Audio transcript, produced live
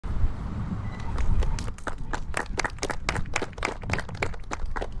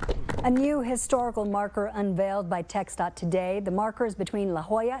A new historical marker unveiled by TXDOT today. The marker is between La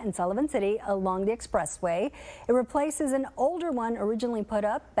Joya and Sullivan City along the expressway. It replaces an older one originally put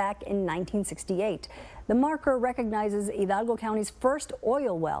up back in 1968. The marker recognizes Hidalgo County's first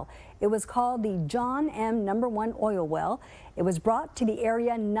oil well. It was called the John M. No. 1 oil well. It was brought to the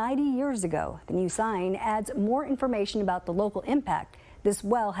area 90 years ago. The new sign adds more information about the local impact this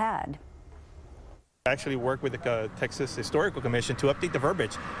well had. I actually worked with the Texas Historical Commission to update the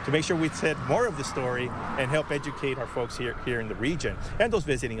verbiage to make sure we said more of the story and help educate our folks here in the region and those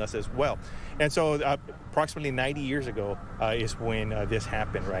visiting us as well. And so approximately 90 years ago is when this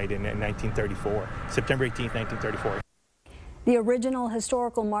happened, right, in 1934, September 18th, 1934. The original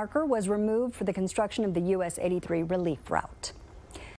historical marker was removed for the construction of the US 83 relief route.